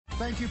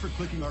Thank you for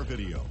clicking our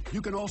video.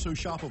 You can also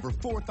shop over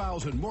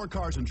 4,000 more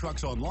cars and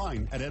trucks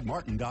online at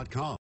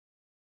edmartin.com.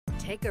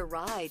 Take a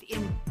ride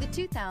in the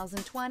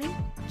 2020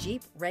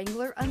 Jeep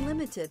Wrangler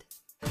Unlimited.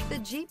 The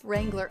Jeep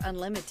Wrangler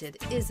Unlimited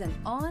is an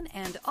on-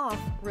 and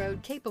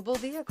off-road capable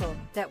vehicle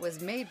that was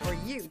made for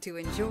you to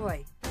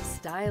enjoy.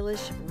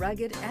 Stylish,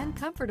 rugged, and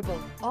comfortable,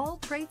 all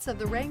traits of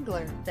the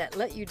Wrangler that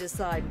let you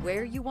decide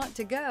where you want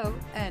to go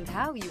and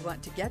how you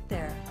want to get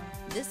there.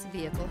 This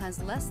vehicle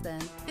has less than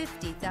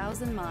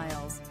 50,000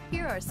 miles.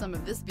 Here are some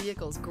of this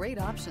vehicle's great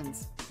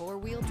options: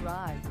 four-wheel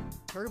drive,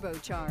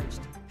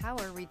 turbocharged,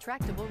 power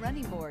retractable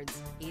running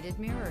boards, heated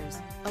mirrors,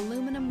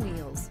 aluminum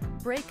wheels,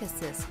 brake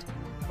assist,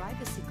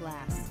 privacy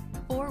glass,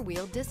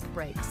 four-wheel disc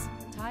brakes,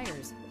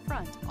 tires,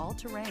 front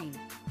all-terrain,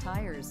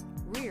 tires,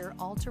 rear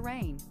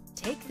all-terrain.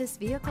 Take this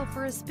vehicle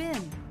for a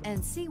spin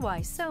and see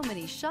why so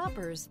many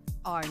shoppers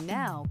are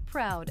now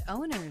proud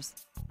owners.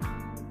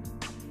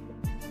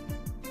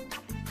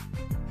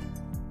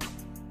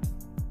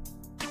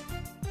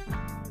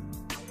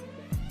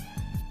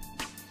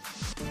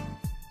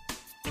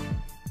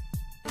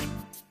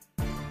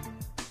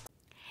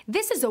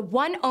 This is a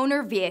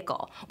one-owner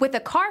vehicle with a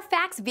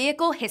Carfax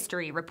Vehicle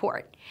History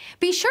Report.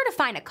 Be sure to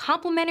find a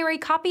complimentary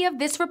copy of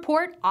this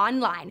report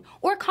online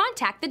or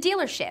contact the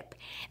dealership.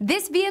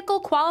 This vehicle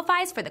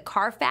qualifies for the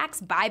Carfax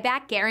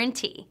Buyback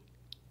Guarantee.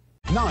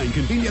 9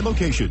 convenient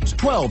locations,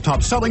 12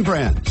 top-selling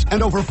brands,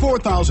 and over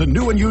 4,000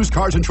 new and used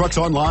cars and trucks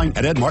online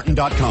at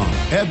edmartin.com.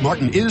 Ed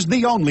Martin is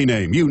the only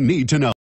name you need to know.